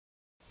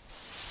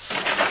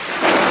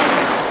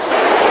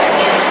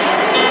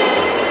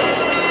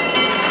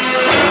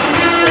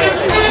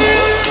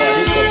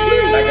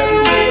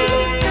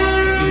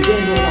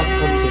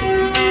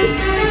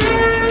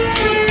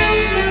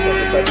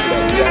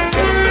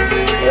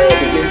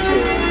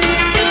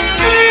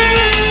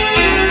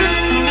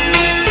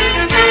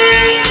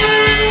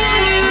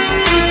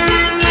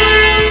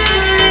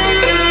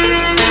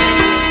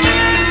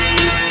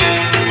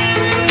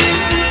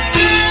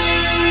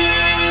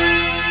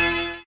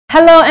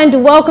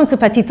and welcome to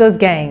Patito's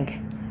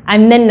Gang.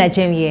 I'm Nenna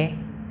Jemye.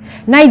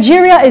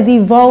 Nigeria is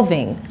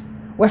evolving.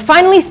 We're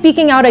finally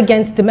speaking out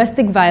against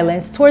domestic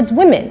violence towards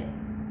women.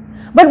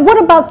 But what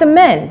about the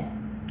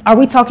men? Are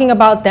we talking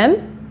about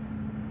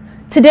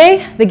them?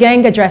 Today, the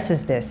gang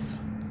addresses this.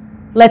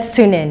 Let's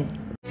tune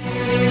in.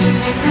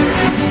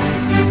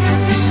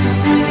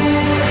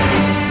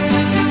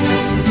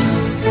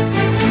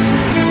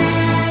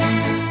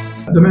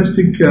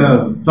 Domestic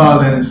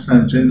violence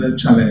and gender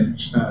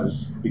challenge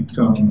has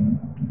become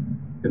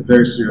a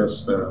very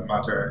serious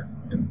matter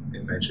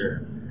in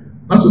Nigeria.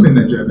 Not only in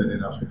Nigeria, but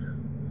in Africa.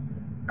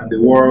 And the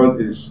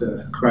world is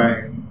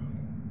crying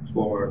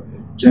for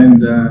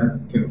gender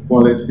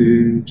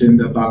inequality,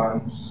 gender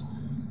balance,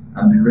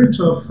 and the rate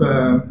of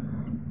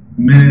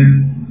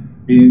men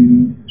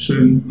being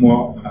showing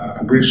more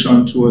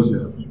aggression towards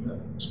their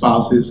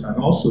spouses, and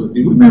also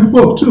the women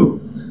folk too.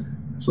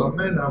 Some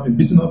men have been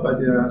beaten up by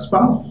their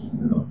spouse,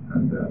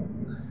 and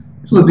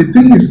so the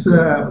thing is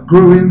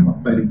growing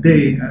by the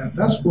day, and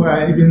that's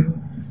why even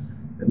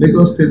the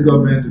Lagos state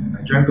government, the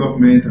Nigerian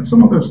government, and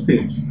some other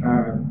states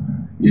are,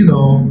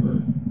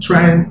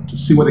 trying to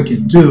see what they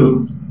can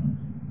do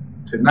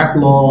to enact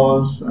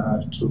laws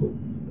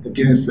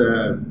against,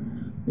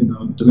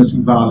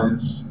 domestic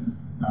violence,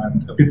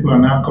 and people are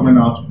now coming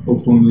out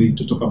openly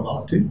to talk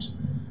about it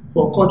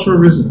for cultural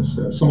reasons.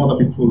 Some other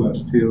people are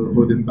still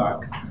holding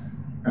back.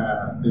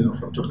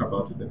 From talking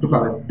about it. People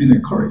are being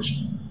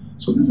encouraged.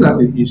 So these are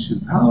the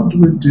issues. How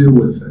do we deal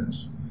with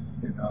this?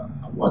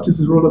 What is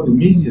the role of the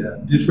media,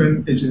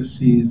 different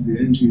agencies, the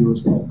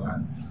NGOs, all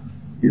that?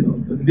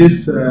 In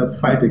this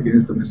fight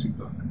against domestic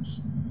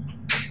violence.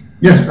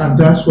 Yes, and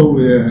that's what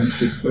we're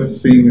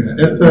discussing.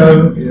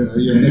 Ethel,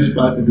 you're an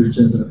expert in this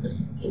gender thing.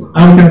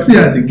 And we can see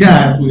at the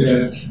gang we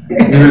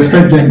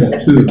respect gender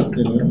too.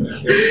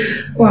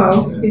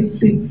 Wow,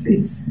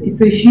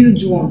 it's a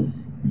huge one.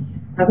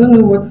 I don't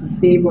know what to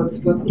say, but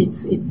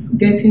it's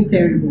getting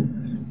terrible.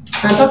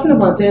 I'm talking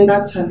about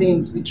gender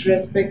challenge with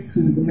respect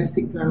to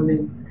domestic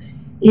violence.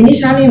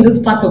 Initially, in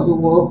this part of the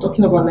world,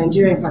 talking about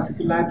Nigeria in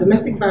particular,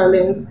 domestic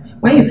violence,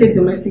 when you say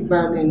domestic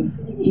violence,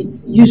 it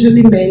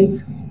usually meant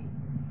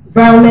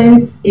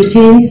violence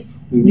against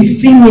the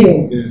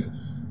female.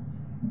 Yes.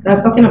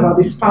 That's talking about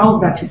the spouse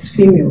that is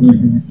female.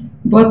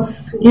 But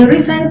in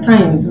recent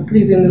times, at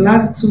least in the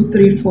last 2,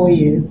 3, 4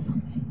 years,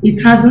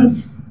 it hasn't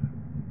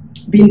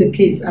been the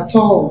case at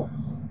all,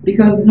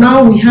 because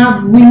now we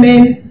have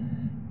women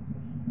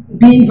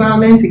being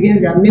violent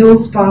against their male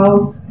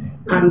spouse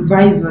and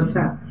vice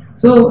versa.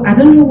 So I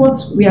don't know what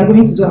we are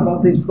going to do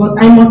about this, but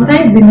I must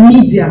thank the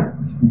media.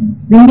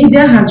 The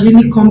media has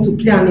really come to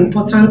play an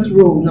important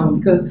role now,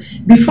 because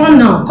before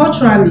now,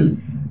 culturally,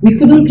 we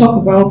couldn't talk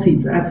about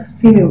it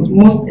as females,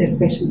 most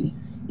especially.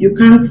 You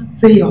can't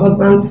say your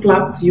husband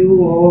slapped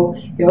you or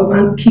your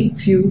husband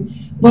kicked you,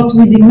 but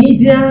with the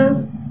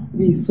media,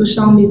 the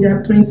social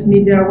media, print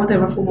media,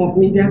 whatever form of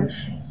media,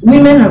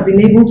 women have been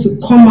able to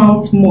come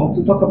out more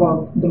to talk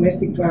about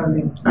domestic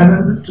violence.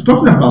 And to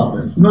talk about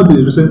this,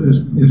 the recent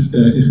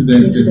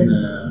incident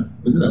in,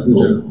 was it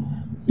Abuja?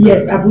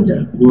 Yes,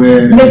 Abuja.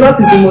 Where Lagos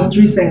is the most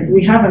recent.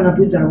 We have an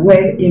Abuja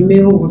where a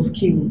male was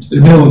killed. A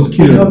male was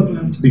killed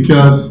husband.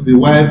 Because the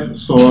wife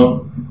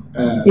saw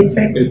a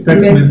text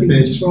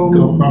message from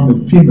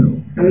a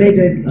female.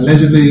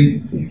 Allegedly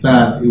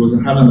that he was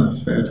having an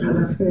affair.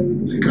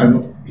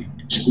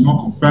 She could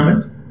not confirm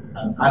it,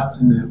 and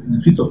in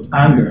a fit of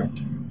anger,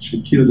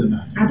 she killed the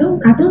man. I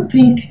don't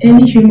think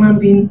any human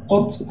being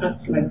ought to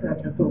act like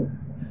that at all.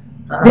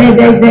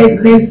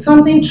 There's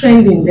something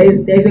trending.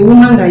 There's a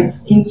woman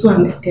that's into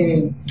an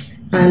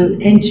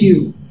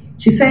NGO.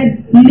 She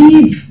said,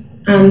 "Live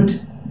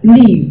and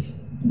live.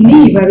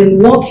 Live as in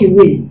walk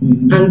away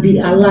and be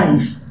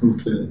alive."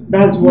 Okay.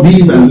 That's what.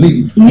 Live and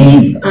live.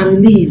 Live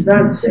and live.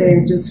 That's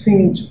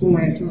Josephine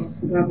Chukwuma.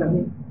 So that's her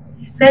name.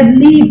 Said,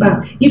 "Live.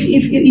 If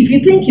you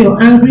think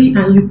you're angry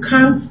and you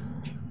can't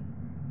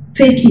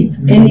take it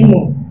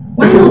anymore,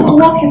 why not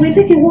walk away?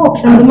 Take a walk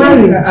from the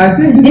marriage." I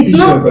think it's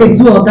not a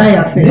do or die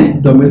affair. This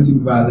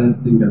domestic violence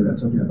thing that we're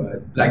talking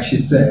about, like she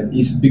said,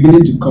 is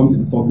beginning to come to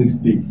the public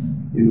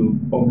space.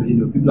 People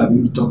are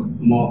beginning to talk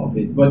more of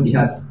it, but it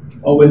has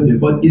always been.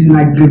 But it's been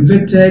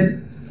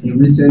aggravated in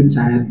recent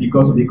times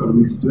because of the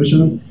economic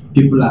situations.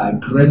 People are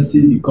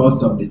aggressive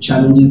because of the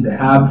challenges they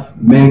have.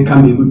 Men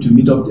can't be able to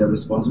meet up their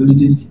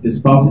responsibilities. The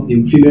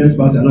female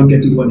spouse are not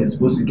getting what they're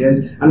supposed to get.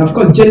 And of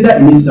course, gender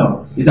in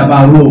itself is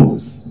about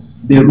roles.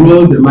 The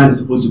roles the man is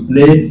supposed to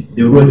play,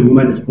 the role the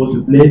woman is supposed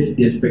to play,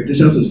 the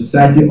expectations of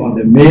society on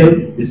the male,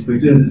 the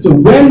expectations. So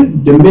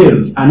when the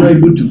males are not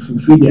able to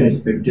fulfill their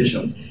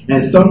expectations,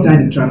 and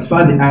sometimes they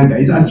transfer the anger,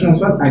 it's a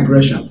transferred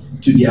aggression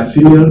to their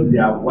females,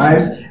 their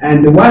wives,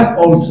 and the wives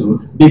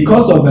also,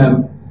 because of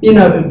they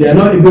are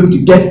not able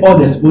to get all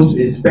they're supposed to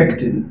be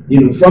expecting,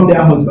 from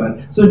their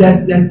husband. So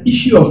there's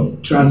issue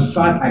of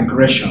transferred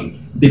aggression.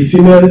 The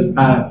females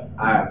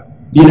are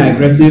being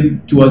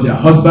aggressive towards their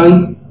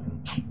husbands.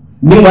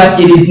 Meanwhile,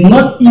 it is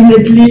not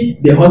immediately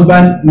the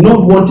husband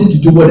not wanting to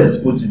do what they're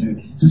supposed to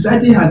do.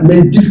 society has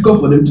made it difficult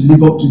for them to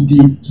live up to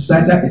the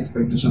societal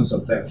expectations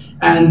of them.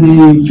 And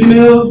the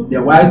female,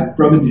 their wives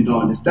probably did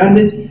not understand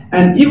it.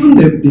 And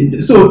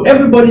even so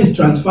everybody is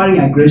transferring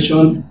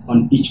aggression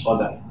on each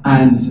other,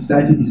 and the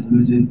society is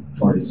losing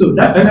for it. So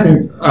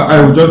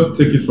I will just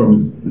take it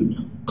from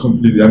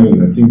completely. I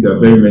mean, I think there are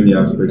very many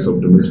aspects of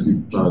domestic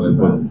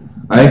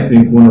violence, but I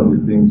think one of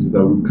the things is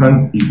that we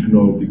can't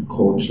ignore the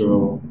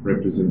cultural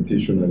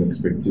representation and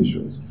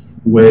expectations,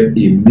 where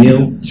a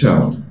male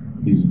child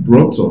is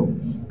brought up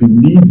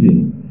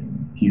believing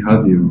he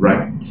has a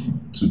right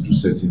to do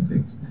certain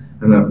things.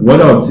 And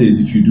what I would say is,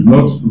 if you do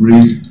not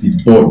raise the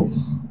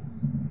boys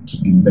to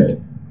be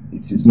men,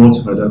 it is much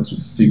harder to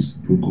fix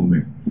broken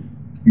men.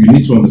 You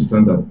need to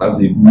understand that as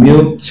a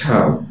male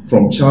child,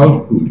 from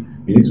childhood,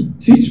 you need to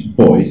teach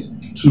boys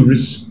to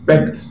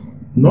respect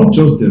not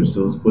just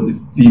themselves, but the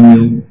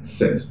female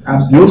sex.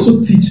 Absolutely. You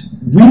also teach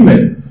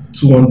women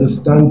to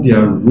understand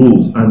their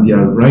roles and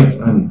their rights,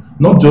 and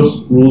not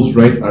just roles,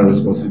 rights, and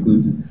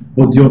responsibilities,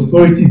 but the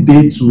authority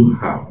they too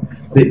have.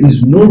 There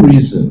is no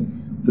reason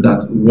for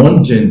that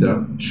one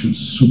gender should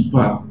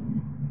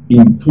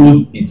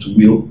superimpose its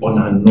will on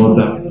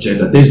another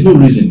gender. There is no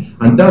reason,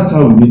 and that's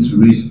how we need to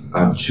raise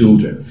our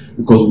children.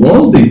 Because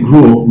once they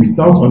grow up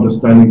without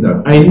understanding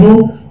that, I've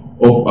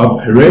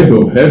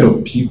heard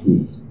of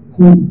people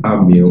who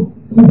are male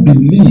who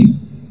believe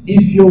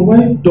if your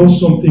wife does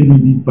something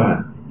really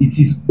bad, it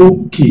is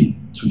okay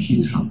to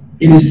hit her.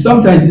 It is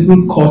sometimes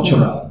even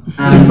cultural,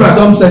 and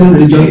some certain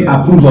religions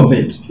approve of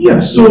it.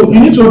 Yes, so you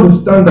need to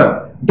understand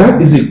that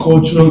that is a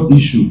cultural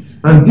issue,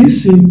 and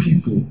these same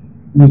people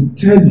will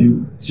tell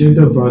you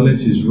gender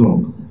violence is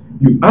wrong.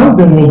 You ask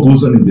them what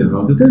goes on in their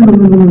house, they tell you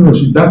no,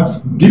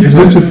 that's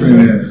different.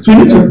 So you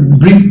need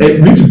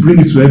to bring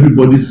it to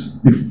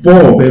the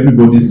fore of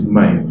everybody's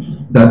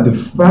mind, that the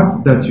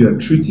fact that you are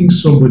treating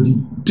somebody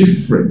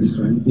different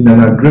in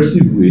an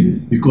aggressive way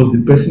because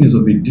the person is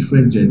of a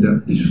different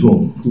gender is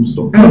wrong. Full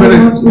stop. And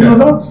we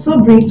must also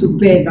bring to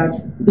bear that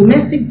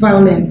domestic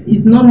violence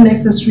is not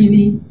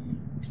necessarily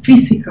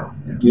physical.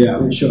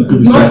 Yeah, sure.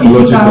 It's not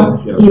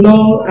physical in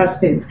all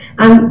aspects.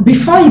 And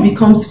before it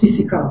becomes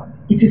physical,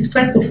 it is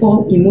first of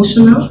all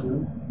emotional.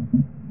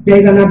 There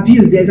is an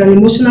abuse, there is an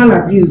emotional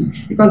abuse.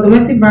 Because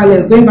domestic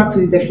violence, going back to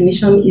the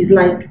definition, is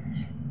like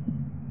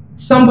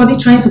somebody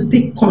trying to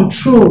take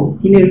control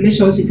in a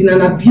relationship in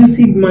an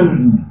abusive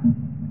manner.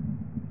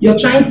 You're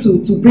trying to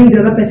bring the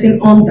other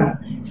person under.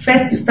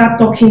 First, you start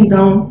talking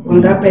down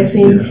on that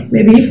person.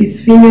 Maybe if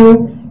it's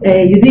female,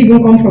 you didn't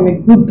even come from a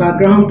good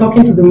background,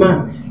 talking to the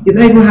man. You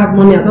don't even have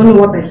money. I don't know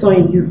what I saw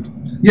in you.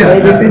 Yeah,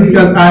 because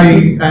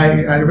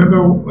I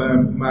remember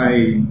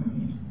my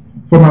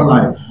former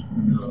life,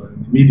 in the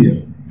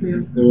media.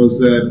 Yeah. There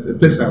was a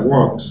place I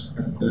worked,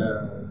 and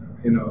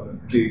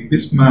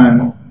this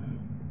man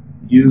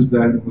used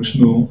that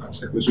emotional and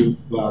psychological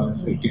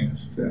violence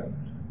against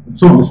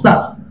some of the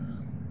staff.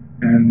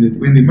 And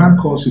when the man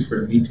calls you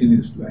for a meeting,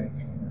 it's like,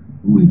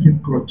 who even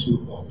brought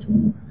you up?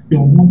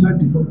 Your mother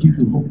did not give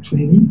you home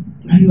training?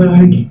 And you're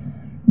like,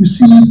 you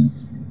see,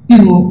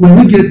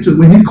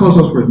 when he calls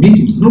us for a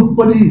meeting,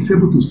 nobody is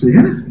able to say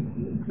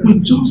anything.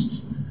 Exactly.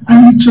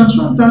 And he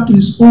transferred that to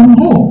his own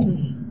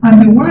home.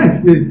 And the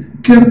wife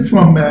came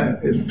from a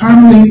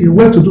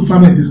well-to-do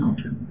family in this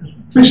country.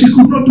 But she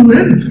could not do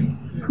anything,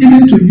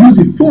 even to use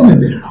the phone in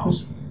the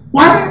house.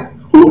 Why?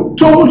 Who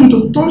told you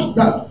to touch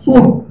that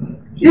phone?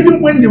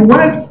 Even when the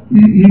wife,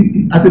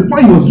 at the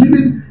point he was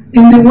living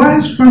in the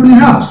wife's family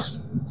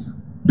house.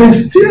 But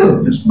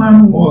still, this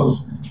man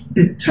was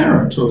a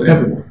terror to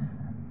everyone.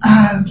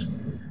 And,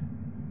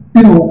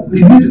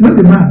 when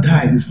the man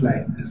died, it's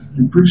like this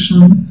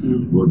liberation.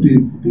 The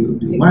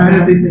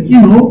wife,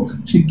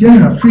 she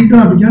gained her freedom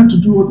and began to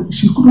do what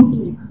she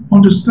couldn't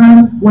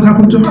understand what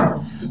happened to her.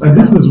 And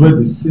this is where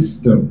the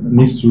system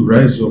needs to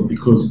rise up,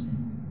 because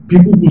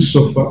people who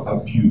suffer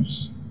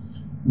abuse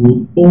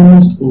will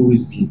almost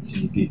always be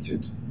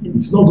intimidated.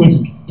 It's not going to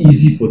be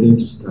easy for them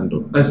to stand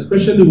up,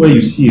 especially where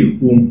you see a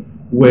home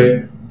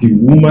where the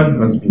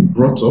woman has been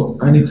brought up,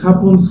 and it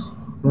happens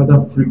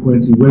rather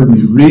frequently where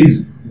we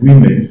raise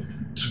women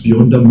to be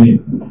under men.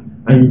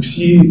 And you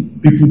see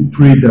people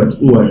pray that,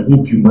 I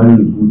hope you marry a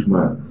good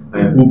man.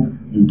 I hope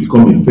you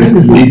become a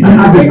first lady.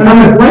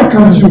 Why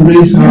can't you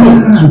raise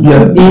her to be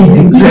an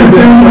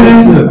independent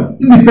person?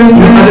 And then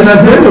at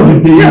the end of the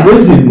day, you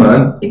raise a man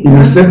in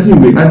a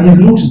certain way and he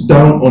looks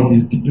down on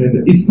his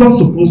dependent. It's not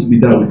supposed to be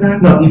that way.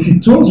 Exactly. Now, if he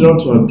turns around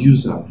to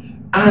abuse her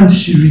and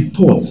she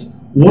reports,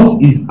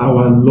 what is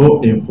our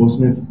law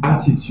enforcement's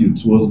attitude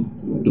towards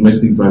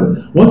domestic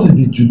violence? What is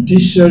the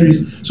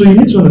judiciary's? So you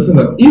need to understand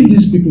that if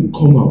these people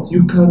come out,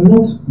 you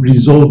cannot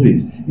resolve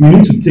it. You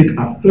need to take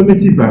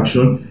affirmative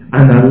action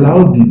and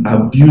allow the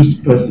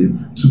abused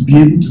person to be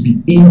able to be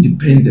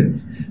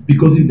independent.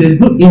 Because if there's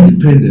no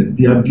independence,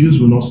 the abuse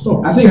will not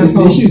stop. I think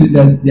the issue is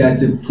that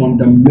there's a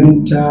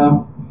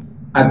fundamental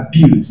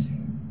abuse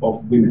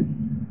of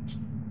women.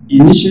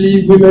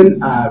 Initially,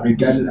 women are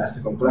regarded as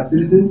second-class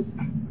citizens.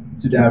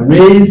 So they are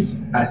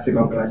raised as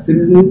second-class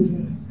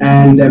citizens,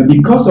 and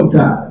because of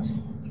that,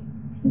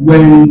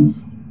 when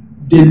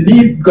they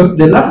live, because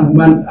the life of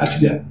woman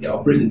actually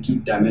operates in two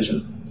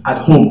dimensions: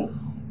 at home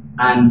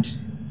and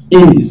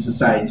in the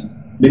society,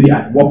 maybe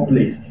at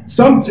workplace.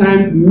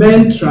 Sometimes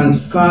men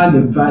transfer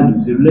the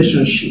values, the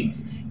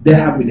relationships they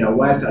have with their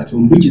wives at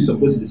home, which is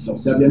supposed to be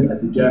subservient,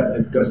 as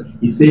because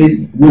it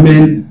says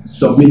women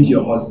submit to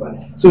your husband.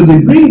 So they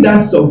bring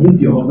that submit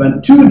to your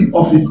husband to the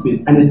office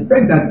space and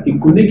expect that a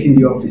colleague in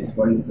the office,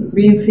 for instance,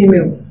 being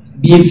female,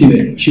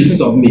 should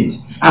submit.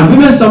 And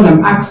women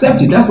sometimes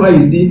accept it. That's why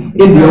you see in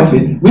the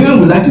office, women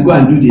would like to go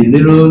and do the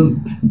little,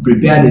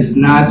 prepare the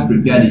snacks,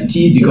 prepare the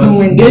tea, because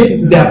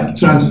they are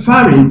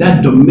transferring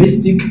that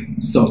domestic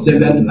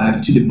subservient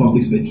life to the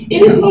public space.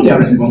 It is not their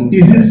responsibility.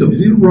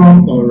 Is it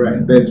wrong or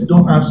right? But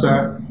don't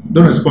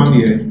respond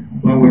yet.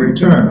 When we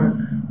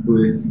return,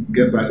 we'll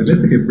get back. So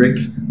let's take a break.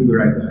 We'll be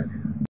right back.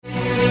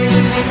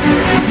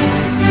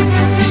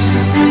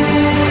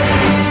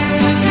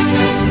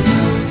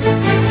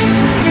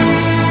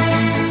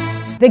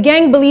 The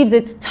gang believes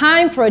it's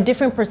time for a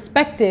different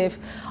perspective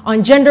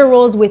on gender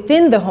roles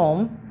within the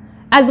home,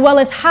 as well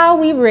as how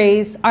we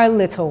raise our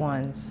little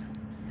ones.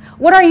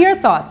 What are your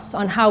thoughts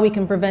on how we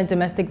can prevent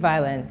domestic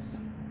violence?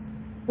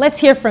 Let's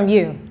hear from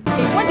you.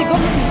 When the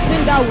government is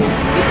saying that way,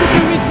 it will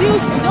be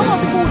reduced. The number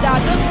of people that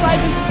are just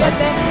striving to get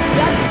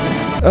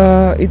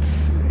there.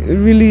 It's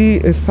really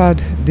a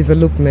sad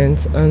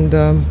development, and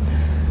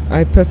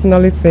I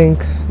personally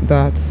think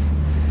that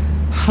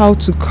how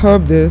to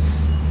curb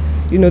this,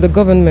 the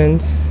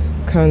government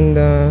can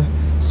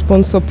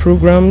sponsor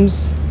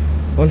programs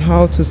on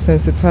how to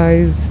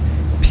sensitize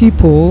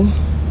people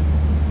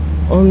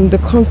on the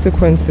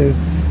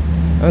consequences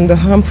and the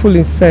harmful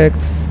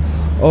effects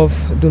of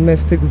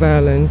domestic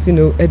violence.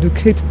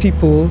 Educate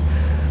people,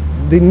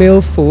 the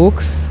male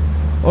folks,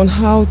 on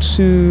how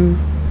to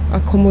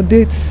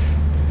accommodate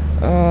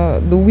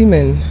the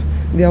women,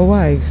 their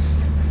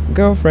wives,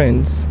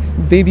 girlfriends,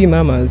 baby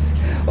mamas,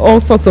 all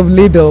sorts of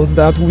labels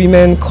that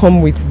women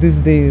come with these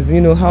days,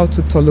 how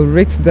to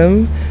tolerate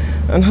them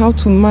and how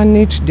to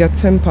manage their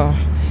temper,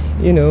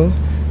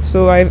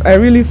 So I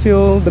really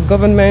feel the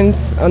government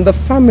and the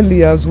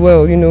family as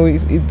well,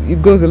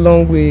 it goes a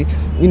long way,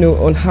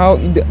 on how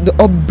the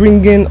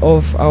upbringing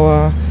of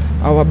our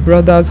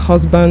brothers,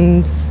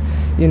 husbands,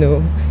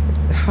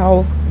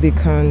 how they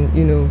can,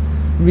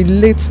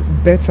 relate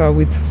better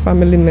with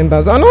family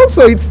members. And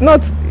also it's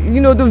not,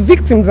 the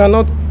victims are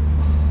not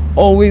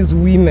always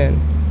women.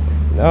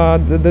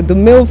 The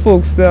male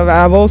folks,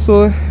 I've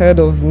also heard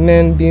of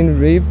men being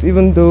raped,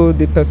 even though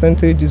the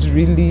percentage is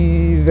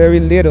really very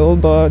little,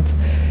 but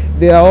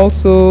they are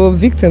also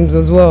victims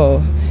as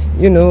well,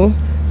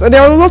 So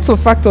there are lots of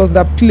factors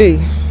that play,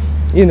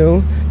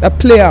 that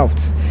play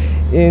out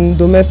in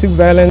domestic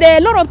violence. There are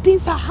a lot of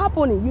things are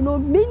happening,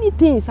 many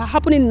things are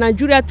happening in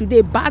Nigeria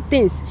today, bad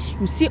things.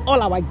 You see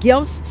all our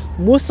girls,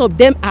 most of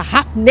them are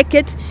half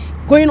naked,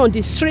 going on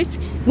the streets.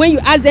 When you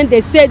ask them,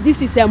 they say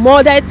this is a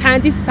modern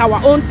time, this is our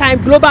own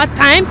time, global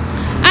time.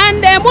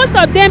 And most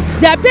of them,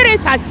 their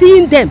parents are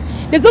seeing them.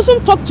 They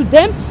don't talk to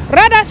them.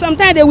 Rather,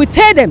 sometimes they will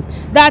tell them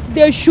that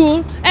they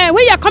should,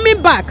 when you're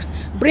coming back,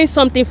 bring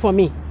something for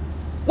me.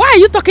 Why are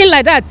you talking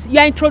like that? You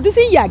are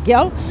introducing your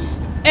girl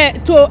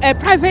to a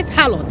private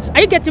harlot.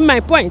 Are you getting my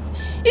point?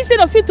 Instead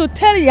of you to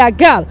tell your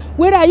girl,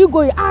 where are you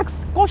going, ask,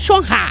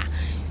 caution her.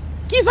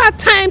 Give her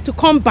time to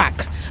come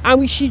back. And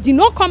when she did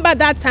not come back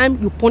that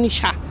time, you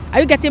punish her.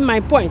 Are you getting my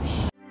point?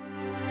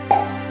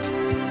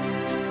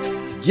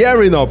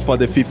 Gearing up for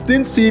the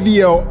 15th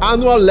CVL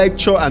Annual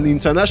Lecture and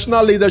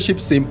International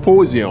Leadership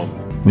Symposium.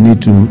 We need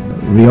to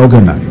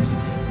reorganize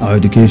our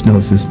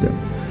educational system.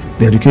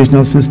 The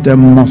educational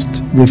system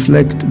must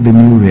reflect the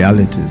new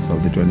realities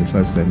of the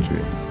 21st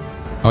century.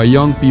 Our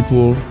young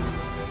people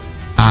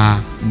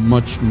are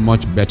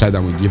much better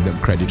than we give them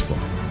credit for.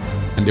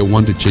 And they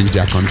want to change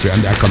their country,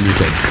 and they are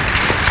committed.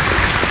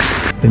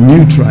 The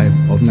new tribe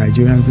of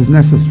Nigerians is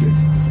necessary.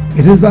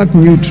 It is that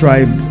new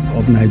tribe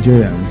of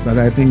Nigerians that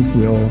I think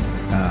we all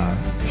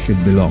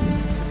should belong.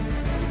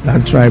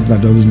 That tribe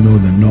that doesn't know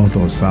the north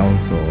or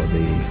south or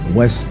the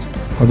west,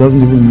 or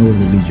doesn't even know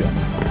religion.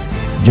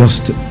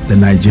 Just the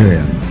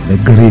Nigerian, the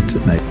great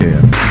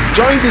Nigerian.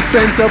 Join the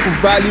Center for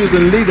Values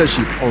and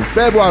Leadership on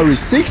February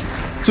 6th,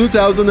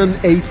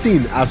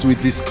 2018 as we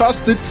discuss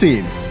the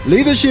theme,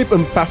 Leadership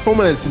and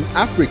Performance in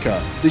Africa,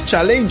 the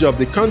challenge of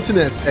the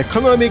continent's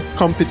economic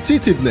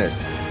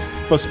competitiveness.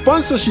 For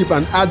sponsorship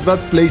and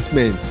advert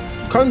placement,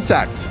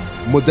 contact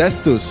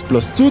Modestus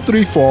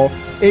 +234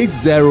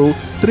 80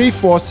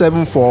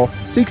 3474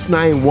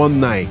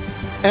 6919,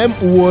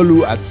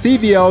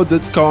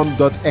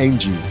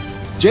 muolu@cvl.com.ng,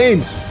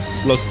 James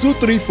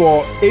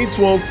 +234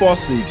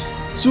 8146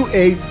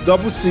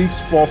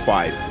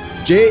 286645,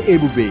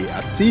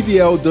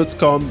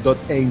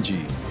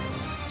 jebube@cvl.com.ng.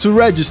 To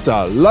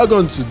register, log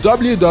on to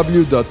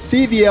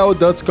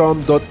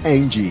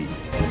www.cvl.com.ng.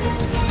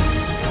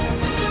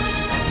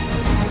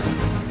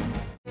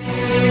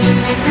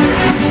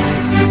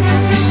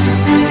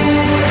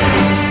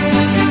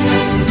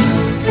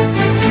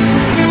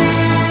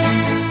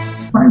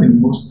 Find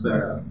in most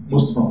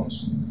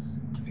homes,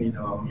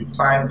 you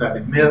find that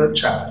the male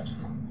child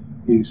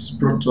is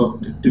brought up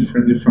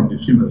differently from the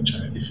female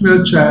child. The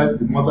female child,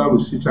 the mother will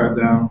sit her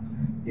down,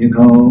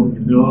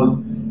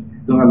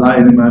 don't allow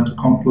any man to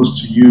come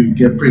close to you, you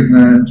get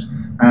pregnant,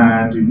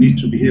 and you need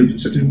to behave a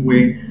certain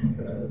way,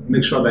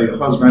 make sure that your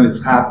husband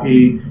is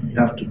happy, you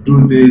have to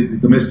do this, the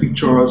domestic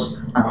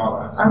chores, and all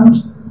that. And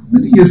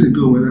many years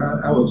ago, when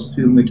I was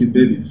still making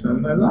babies,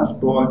 and my last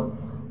boy,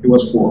 he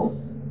was 4,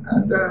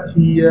 and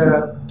he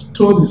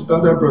told his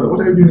elder brother,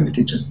 "What are you doing in the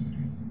kitchen?"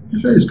 He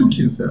said, "He's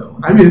cooking." So,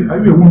 are you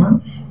a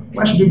woman?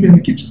 Why should you be in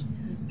the kitchen?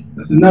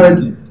 That's a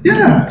narrative.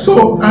 Yeah.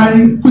 So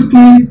I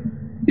quickly,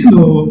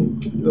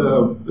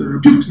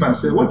 rebuked him and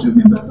said, "What do you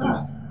mean by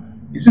that?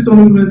 Is it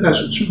only women that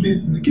should be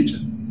in the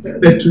kitchen?"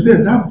 But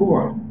today, that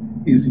boy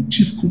is the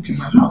chief cook in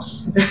my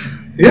house.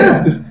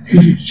 Yeah,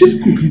 he's the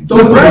chief cook.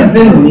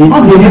 Surprisingly,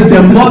 it is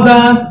the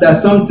mothers that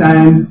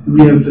sometimes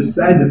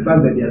re-emphasize the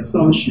fact that their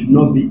sons should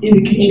not be in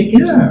the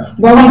kitchen. Yeah.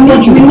 Well,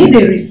 we need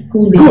a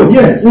reschooling. Good,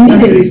 yes. We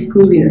need a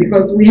reschooling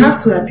because we have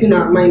to attune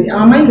our mind.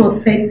 Our mind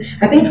was set,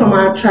 I think, from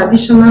our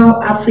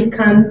traditional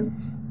African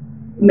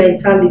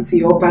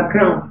mentality or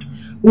background.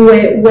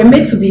 We're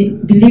made to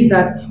believe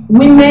that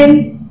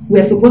women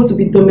were supposed to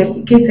be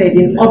domesticated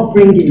in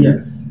upbringing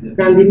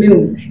than the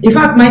males. In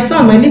fact, my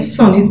little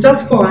son, is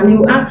just 4, and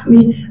he'll ask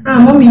me,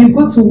 "Mommy, you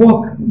go to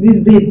work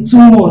these days too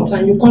much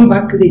and you come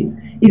back late.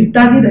 Is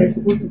daddy that is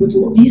supposed to go to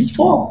work?" He's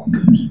 4.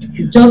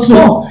 He's just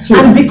 4.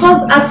 And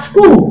because at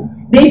school,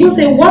 they even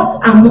say, what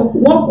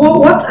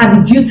are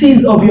the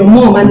duties of your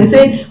mom? And they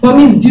say,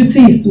 mommy's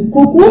duty is to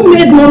cook. Who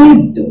made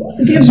mommy's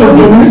duty? So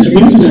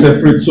we need to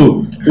separate.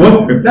 So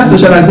that's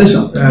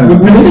socialization.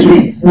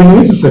 We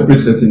need to separate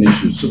certain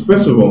issues. So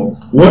first of all,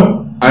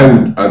 what I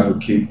would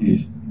advocate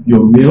is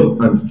your male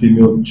and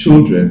female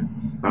children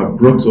are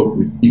brought up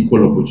with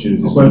equal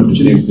opportunities to do the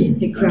same thing.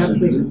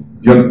 Exactly.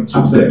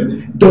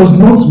 Does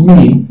not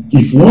mean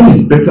if one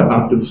is better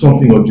at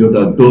something or the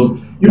other.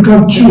 You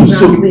can choose.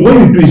 Exactly. So what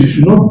you do is you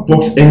should not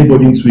box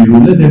anybody into a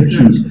role. Let them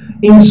choose.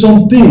 In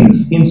some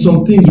things,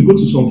 you go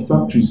to some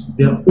factories,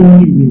 they are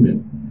only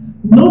women.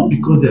 Not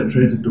because they are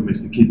trying to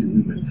domesticate the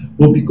women,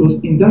 but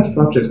because in that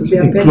factory, especially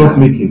in cloth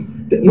making,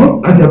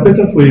 and they're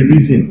better for a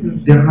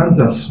reason. Their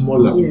hands are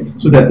smaller,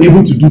 so they're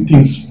able to do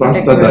things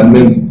faster than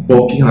men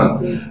bulky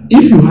hands.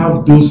 If you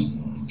have those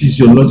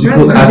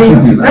physiological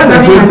attributes,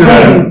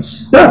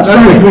 that's a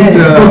good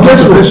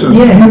observation.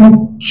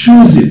 You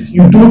choose it.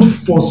 You don't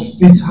force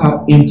fit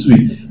her into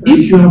it.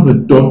 If you have a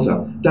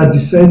daughter that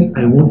decides,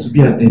 "I want to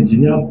be an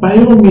engineer," by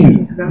all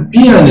means,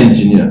 be an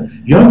engineer.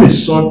 You have a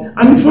son,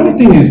 and the funny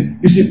thing is,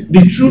 you see,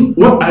 the truth,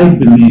 what I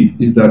believe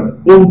is that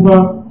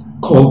over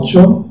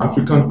culture,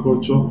 African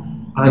culture,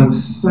 and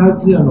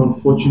sadly and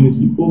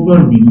unfortunately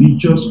over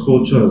religious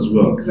culture as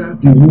well,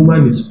 the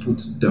woman is put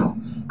down.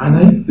 And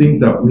I think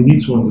that we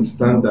need to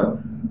understand that.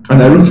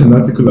 And I wrote an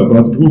article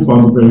about it, people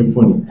found it very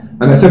funny.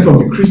 And I said, from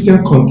the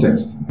Christian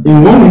context,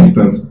 in one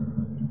instance,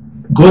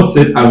 God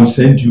said, "I will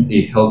send you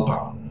a helper."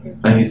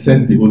 And he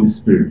sent the Holy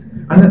Spirit.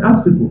 And I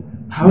asked people,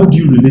 how do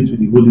you relate with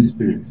the Holy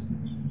Spirit?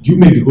 Do you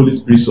make the Holy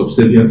Spirit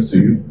subservient to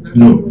you?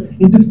 No.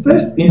 In the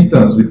first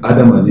instance with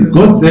Adam and Eve,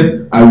 God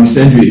said, "I will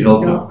send you a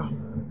helper."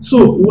 So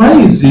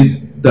why is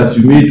it that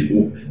you made?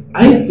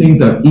 I think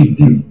that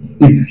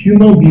if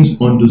human beings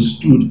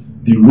understood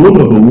the role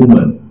of a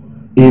woman,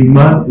 a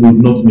man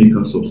would not make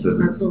her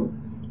subservient.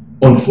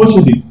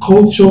 Unfortunately,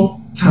 culture,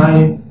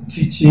 time,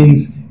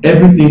 teachings,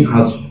 everything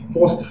has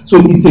forced. So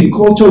it's a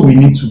culture we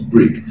need to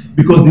break.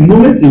 Because the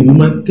moment a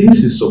woman thinks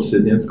she's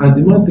subservient and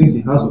the man thinks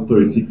he has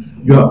authority,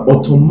 you are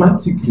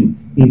automatically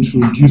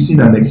introducing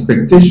an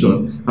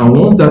expectation. And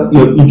once that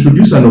you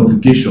introduce an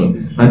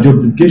obligation, and the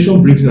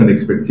obligation brings in an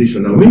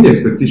expectation, and when the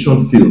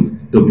expectation fails,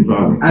 there'll be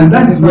violence. And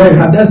that is why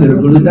that's a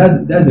revolt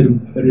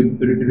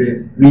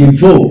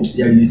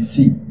that you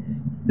see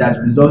that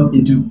results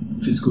into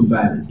physical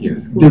violence.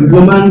 Yes. The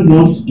woman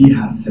wants to be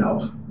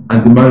herself,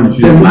 and the man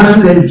refuses. The man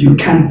said you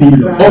can't be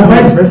yourself. Or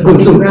vice versa.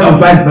 Or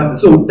vice versa.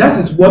 So that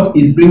is what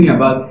is bringing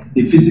about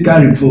the physical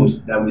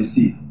revolt that we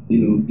see.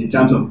 In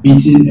terms of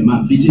beating a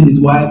man, beating his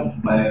wife,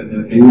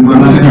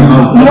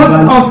 most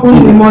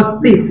often we must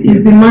state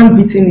is the man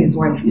beating his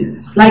wife.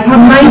 Yes. Like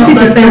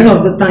 90%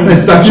 of the time.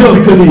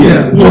 Statistically,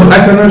 yes. But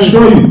I can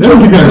assure you, let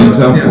me give you an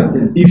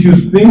example. Yes. If you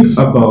think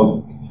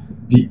about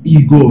the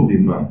ego of a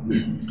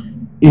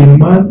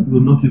man will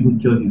not even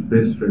tell his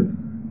best friend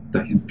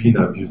that he's being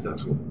abused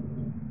at home.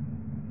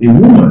 A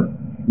woman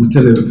will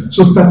tell it.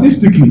 So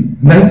statistically,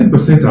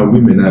 90% are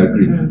women, I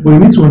agree. But you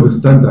need to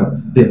understand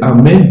that there are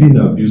men being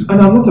abused.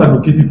 And I'm not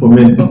advocating for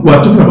men. We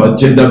are talking about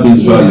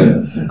gender-based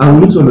violence. And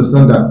we need to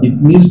understand that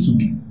it needs to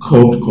be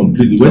curbed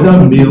completely. Whether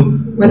male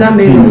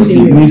or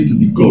female, it needs to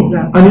be curbed.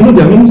 And you know,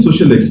 there are many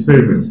social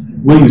experiments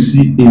where you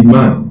see a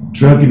man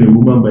dragging a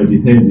woman by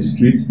the hair in the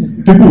street,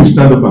 people will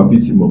stand up and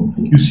beat him up.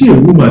 You see a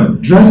woman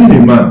dragging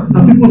a man,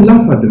 and people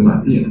laugh at the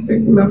man. Yes.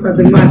 People laugh at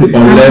the man.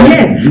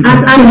 Yes.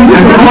 And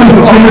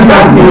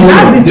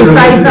that's the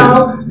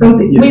societal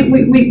something. Yes.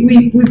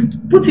 We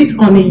put it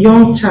on a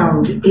young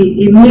child,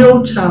 a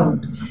male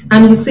child,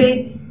 and you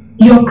say,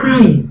 "You're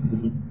crying.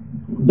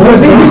 Your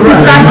baby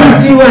sister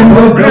hit you and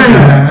you're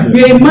crying.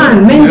 You're a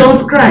man. Men don't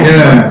cry.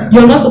 Yeah.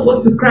 You're not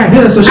supposed to cry.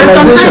 Yeah, And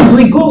sometimes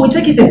we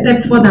take it a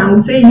step further and we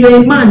say, you're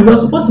a man. You're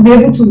supposed to be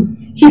able to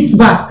hit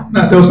back.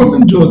 Now, there was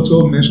something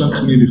Joe mentioned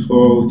to me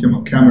before we came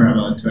on camera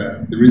about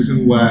the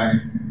reason why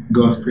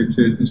God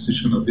created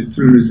institution of the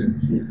 3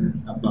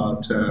 reasons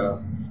about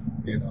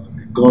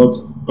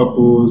God's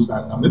purpose,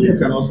 and maybe you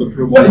can also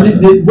prove. Well,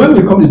 when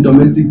we come to the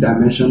domestic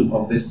dimension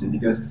of this thing,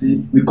 because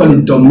see, we call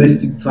it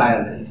domestic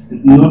violence,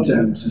 not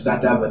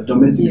societal, but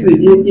domestic.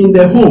 In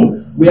the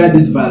home where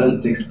this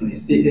violence takes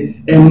place,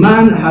 a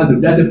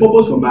man there's a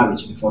purpose for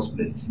marriage in the first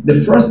place. The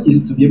first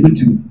is to be able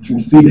to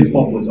fulfill the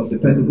purpose of the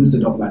person who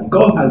set up marriage.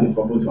 God has a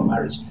purpose for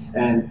marriage,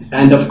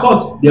 and of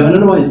course, the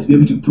another one is to be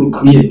able to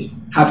procreate,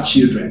 have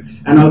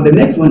children, and now the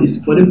next one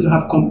is for them to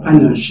have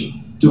companionship,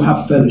 to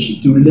have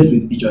fellowship, to relate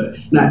with each other.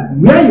 Now,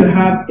 where you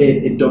have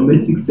a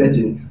domestic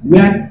setting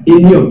where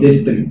any of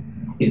these 3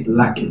 is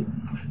lacking,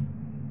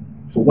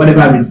 for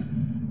whatever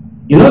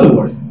reason. In other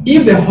words,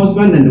 if the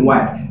husband and the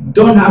wife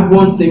don't have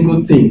one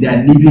single thing they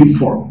are living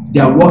for, they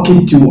are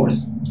working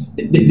towards,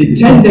 the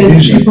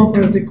tendency, the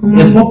purpose or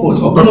common purpose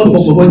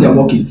of what they are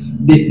working,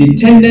 the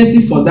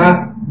tendency for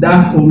that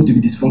home to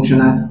be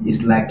dysfunctional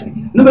is likely.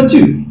 Number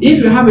 2, if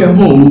you have a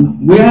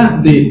home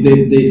where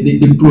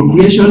the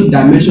procreation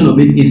dimension of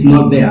it is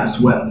not there as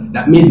well,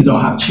 that means they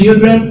don't have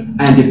children,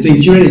 and they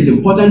think children is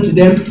important to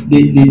them,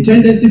 the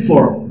tendency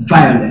for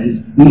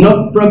violence,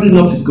 probably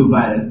not physical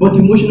violence, but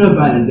emotional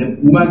violence.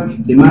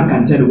 The man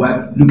can tell the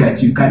wife, look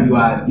at you, you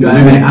are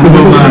a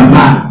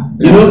man.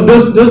 You know,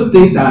 those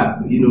things are,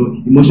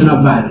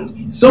 emotional violence.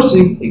 Such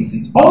things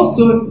exist.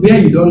 Also, where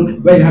you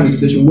have a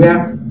situation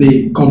where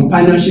the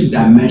companionship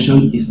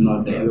dimension is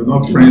not there. You're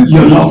not friends.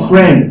 You're not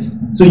friends.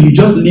 So you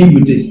just live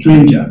with a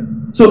stranger.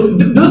 So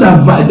those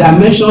are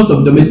dimensions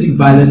of domestic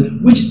violence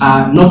which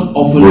are not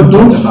often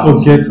don't talked about.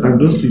 Forget and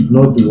don't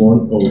ignore the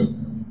one of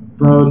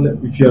violence.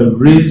 If you are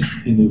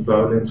raised in a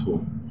violent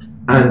home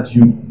and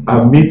you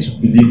are made to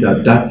believe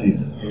that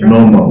is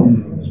normal,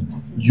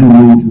 you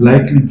will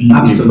likely be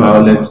a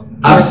violent person.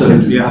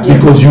 Absolutely.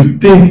 Because you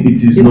think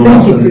it is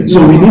normal.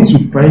 So we need to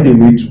find a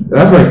way to.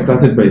 That's why I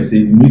started by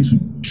saying you need to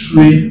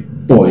train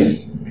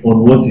boys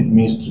on what it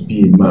means to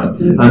be a man.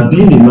 And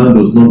being a man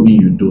does not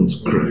mean you don't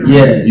cry.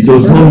 Yes. It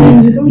does not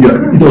mean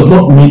it does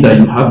not mean that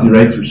you have the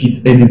right to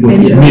hit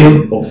anybody,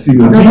 male or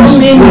female. It does not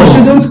mean you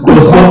shouldn't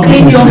cook or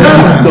clean your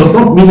house. It does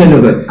not mean any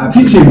of that.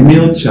 Teach a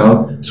male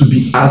child to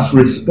be as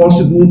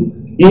responsible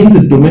in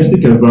the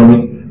domestic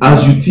environment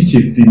as you teach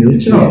a female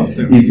child.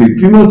 If a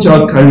female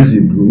child carries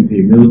a broom,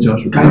 a male child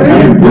should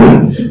carry a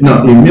broom.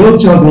 Now, a male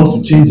child wants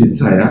to change a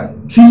tire,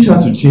 teach her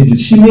to change it.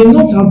 She may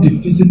not have the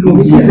physical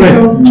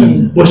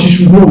strength, but she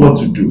should know what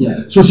to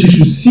do. So she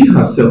should see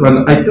herself.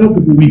 And I tell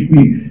people,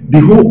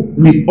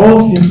 we all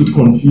seem to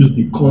confuse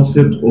the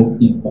concept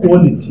of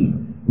equality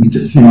with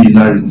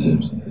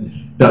similarity.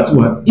 That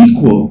we are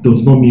equal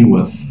does not mean we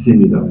are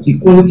similar.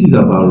 Equality is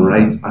about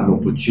rights and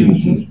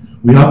opportunities.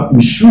 We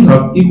should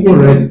have equal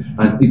rights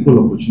and equal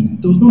opportunity.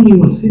 It does not mean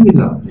we're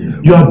similar.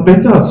 You are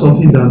better at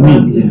something than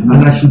me,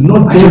 and I should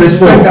not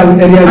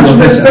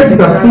respect it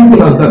as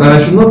simple as that. And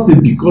I should not say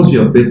because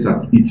you are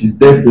better, it is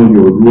therefore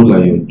your role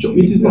and your job.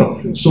 It is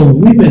not. Some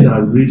women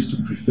are raised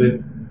to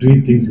prefer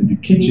doing things in the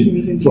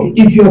kitchen. So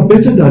if you are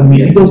better than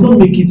me, it does not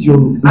make it your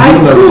role.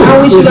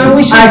 And we should learn to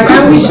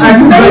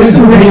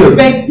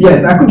respect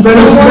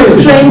someone's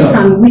strengths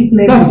and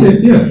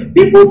weaknesses.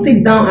 People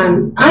sit down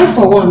and I,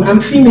 for one,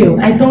 I'm female.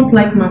 I don't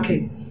like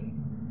markets.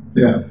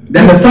 Yeah.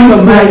 There's a friend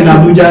of mine in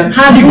Abuja.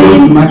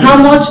 How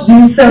much do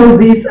you sell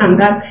this and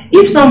that?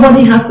 If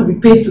somebody has to be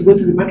paid to go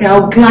to the market,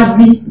 I'll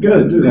gladly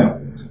go do that.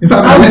 In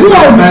fact,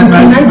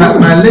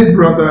 my late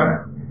brother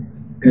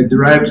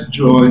derived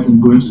joy in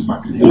going to the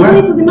market. He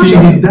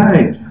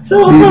died.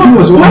 So when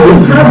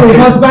you have a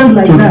husband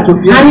like that,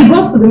 and he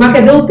goes to the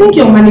market, they'll think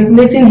you're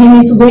manipulating him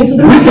into going to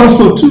the market. We thought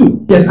so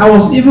too. Yes, I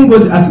was even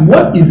going to ask,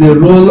 what is the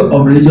role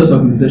of religious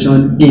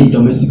organization in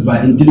domestic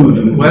violence, in dealing with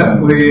domestic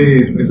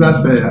violence?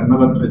 That's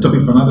a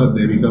topic for another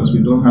day because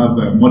we don't have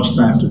much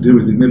time to deal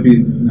with it.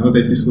 Maybe another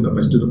episode of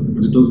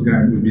those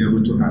guys will be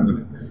able to handle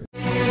it.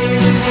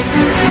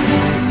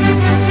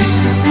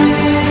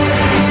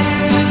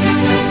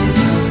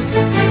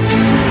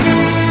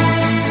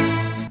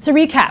 To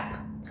recap,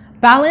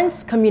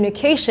 balance,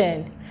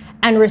 communication,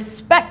 and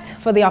respect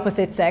for the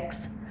opposite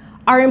sex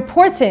are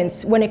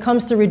important when it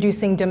comes to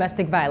reducing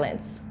domestic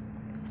violence.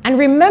 And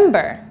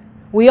remember,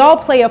 we all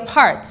play a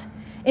part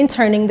in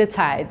turning the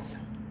tides.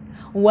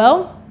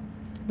 Well,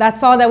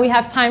 that's all that we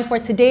have time for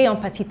today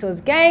on Patito's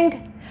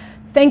Gang.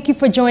 Thank you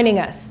for joining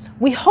us.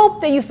 We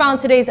hope that you found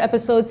today's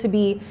episode to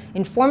be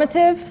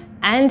informative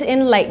and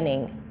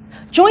enlightening.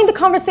 Join the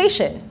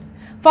conversation.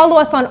 Follow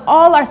us on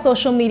all our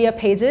social media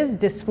pages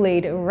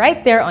displayed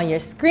right there on your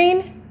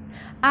screen.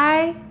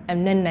 I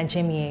am Nenna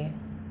Jemie.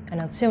 And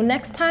until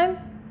next time,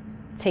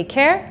 take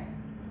care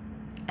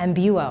and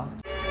be well.